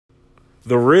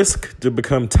The risk to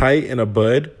become tight in a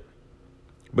bud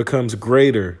becomes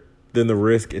greater than the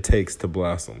risk it takes to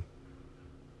blossom.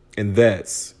 And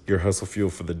that's your hustle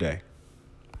fuel for the day.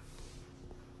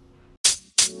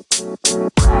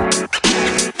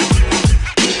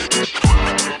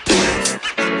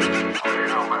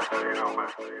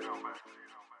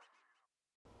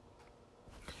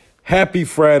 Happy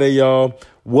Friday, y'all.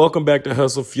 Welcome back to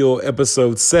Hustle Fuel,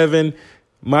 episode 7.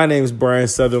 My name's Brian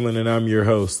Sutherland, and I'm your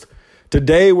host.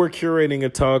 Today, we're curating a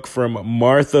talk from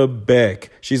Martha Beck.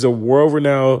 She's a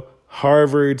world-renowned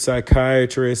Harvard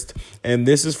psychiatrist, and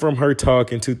this is from her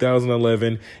talk in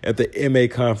 2011 at the MA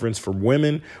Conference for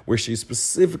Women, where she's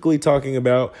specifically talking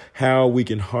about how we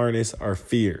can harness our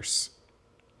fears.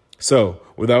 So,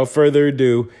 without further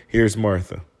ado, here's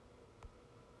Martha.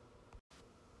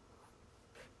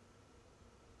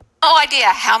 No idea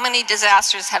how many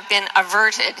disasters have been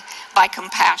averted by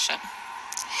compassion.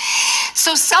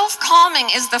 So self-calming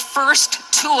is the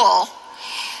first tool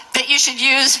that you should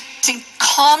use to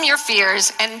calm your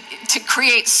fears and to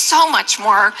create so much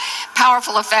more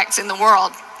powerful effects in the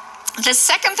world. The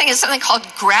second thing is something called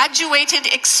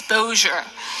graduated exposure.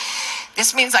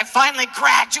 This means I finally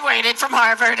graduated from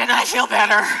Harvard and I feel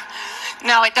better.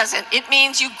 No, it doesn't. It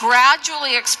means you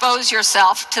gradually expose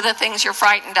yourself to the things you're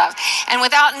frightened of. And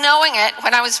without knowing it,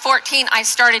 when I was 14, I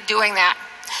started doing that.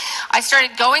 I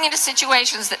started going into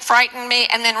situations that frightened me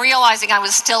and then realizing I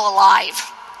was still alive.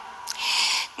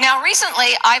 Now, recently,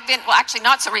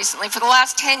 not so recently, for the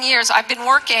last 10 years, I've been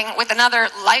working with another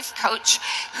life coach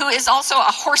who is also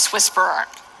a horse whisperer.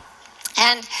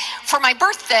 And for my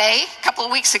birthday, a couple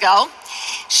of weeks ago,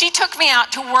 she took me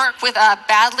out to work with a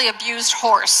badly abused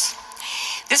horse.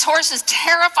 This horse is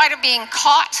terrified of being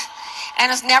caught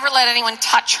and has never let anyone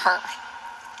touch her.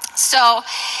 So,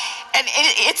 and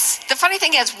it's the funny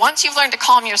thing is, once you've learned to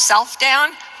calm yourself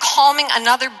down, calming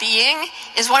another being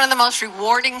is one of the most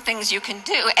rewarding things you can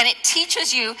do. And it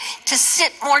teaches you to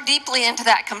sit more deeply into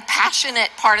that compassionate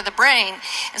part of the brain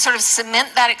and sort of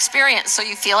cement that experience so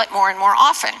you feel it more and more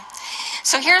often.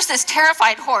 So here's this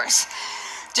terrified horse,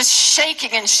 just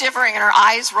shaking and shivering and her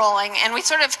eyes rolling. And we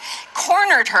sort of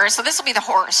cornered her. So this will be the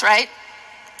horse, right?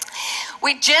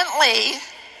 We gently,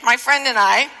 my friend and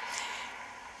I,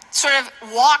 sort of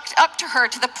walked up to her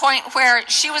to the point where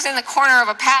she was in the corner of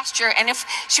a pasture, and if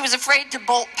she was afraid to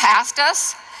bolt past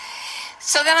us.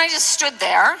 So then I just stood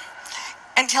there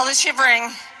until the shivering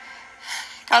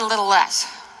got a little less.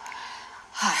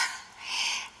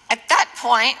 At that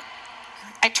point,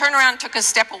 I turned around and took a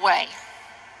step away.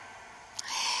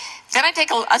 Then I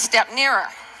take a step nearer.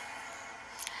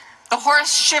 The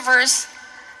horse shivers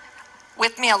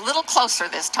with me a little closer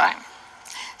this time.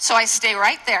 So I stay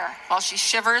right there while she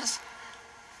shivers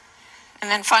and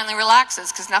then finally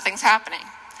relaxes because nothing's happening.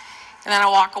 And then I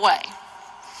walk away.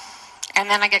 And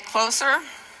then I get closer,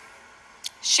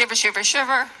 shiver, shiver,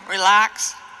 shiver,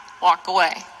 relax, walk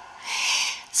away.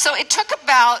 So it took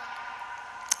about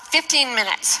 15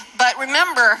 minutes. But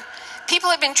remember, people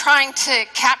have been trying to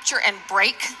capture and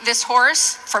break this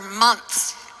horse for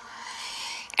months.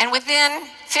 And within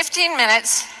 15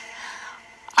 minutes,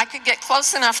 I could get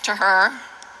close enough to her.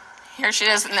 Here she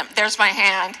is, and there's my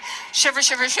hand. Shiver,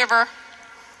 shiver, shiver.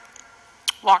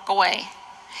 Walk away.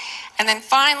 And then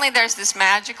finally, there's this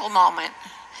magical moment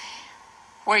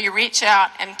where you reach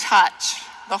out and touch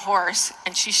the horse,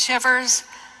 and she shivers,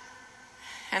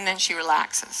 and then she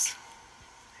relaxes.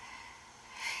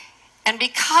 And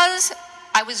because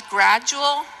I was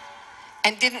gradual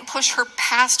and didn't push her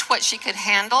past what she could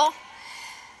handle,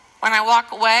 when I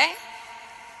walk away,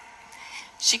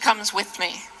 she comes with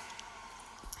me.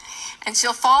 And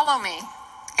she'll follow me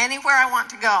anywhere I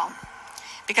want to go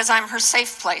because I'm her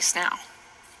safe place now.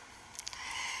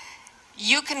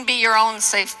 You can be your own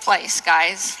safe place,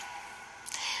 guys.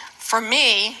 For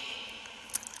me,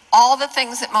 all the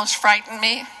things that most frighten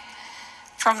me,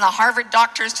 from the Harvard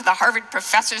doctors to the Harvard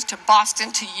professors to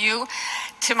Boston to you,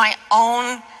 to my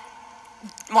own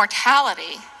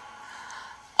mortality,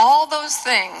 all those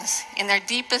things in their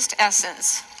deepest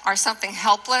essence are something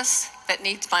helpless that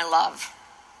needs my love.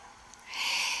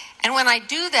 And when I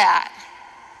do that,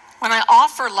 when I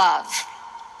offer love,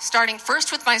 starting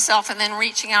first with myself and then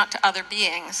reaching out to other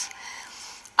beings,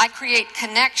 I create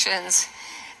connections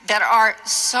that are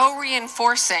so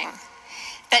reinforcing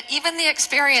that even the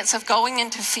experience of going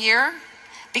into fear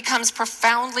becomes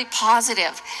profoundly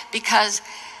positive because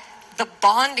the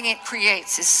bonding it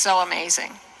creates is so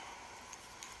amazing.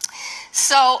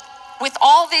 So with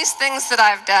all these things that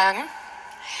I've done,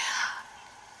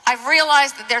 I've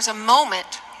realized that there's a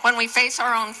moment when we face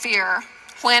our own fear,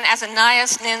 when, as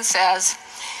Anais Nin says,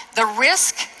 the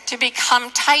risk to become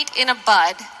tight in a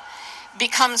bud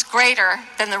becomes greater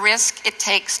than the risk it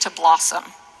takes to blossom.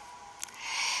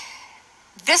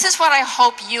 This is what I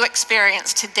hope you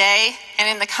experience today and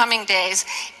in the coming days.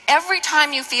 Every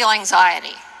time you feel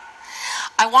anxiety,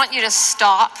 I want you to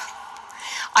stop.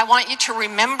 I want you to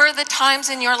remember the times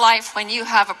in your life when you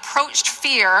have approached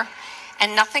fear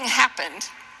and nothing happened.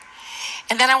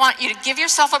 And then I want you to give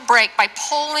yourself a break by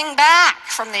pulling back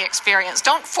from the experience.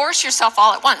 Don't force yourself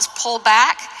all at once. Pull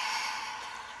back.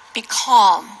 Be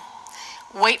calm.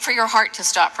 Wait for your heart to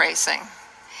stop racing.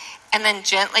 And then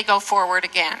gently go forward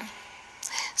again.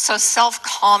 So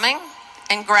self-calming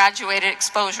and graduated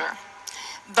exposure.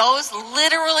 Those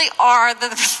literally are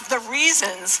the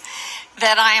reasons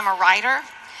that I am a writer,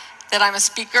 that I'm a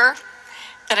speaker,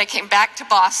 that I came back to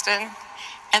Boston,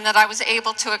 and that I was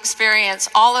able to experience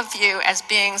all of you as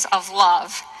beings of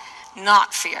love,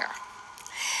 not fear.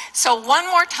 So one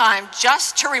more time,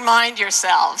 just to remind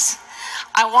yourselves,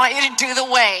 I want you to do the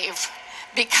wave,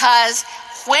 because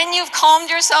when you've calmed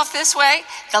yourself this way,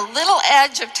 the little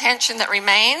edge of tension that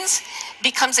remains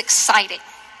becomes exciting,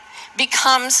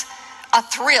 becomes a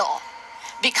thrill,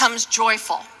 becomes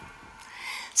joyful.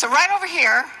 So right over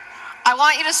here, I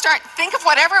want you to think of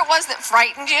whatever it was that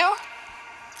frightened you,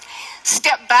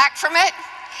 step back from it,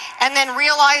 and then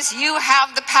realize you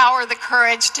have the power, the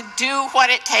courage to do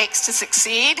what it takes to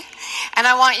succeed. And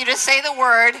I want you to say the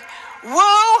word,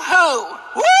 woo-hoo,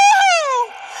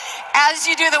 woo-hoo, as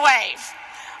you do the wave.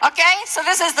 Okay, so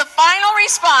this is the final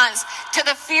response to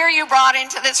the fear you brought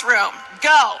into this room.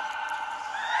 Go.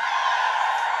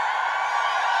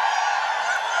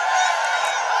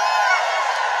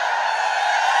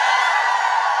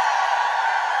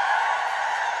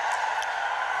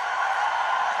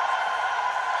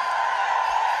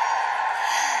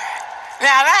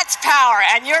 Now that's power,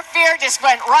 and your fear just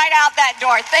went right out that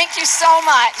door. Thank you so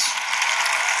much.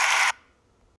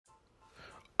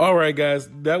 All right, guys,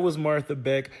 that was Martha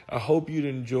Beck. I hope you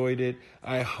enjoyed it.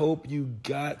 I hope you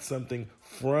got something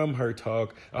from her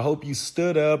talk. I hope you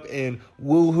stood up and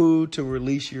woohoo to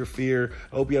release your fear.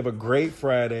 I hope you have a great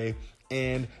Friday,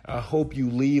 and I hope you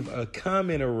leave a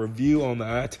comment or review on the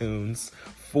iTunes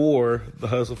for the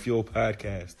Hustle Fuel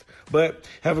podcast. But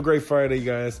have a great Friday,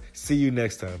 guys. See you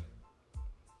next time.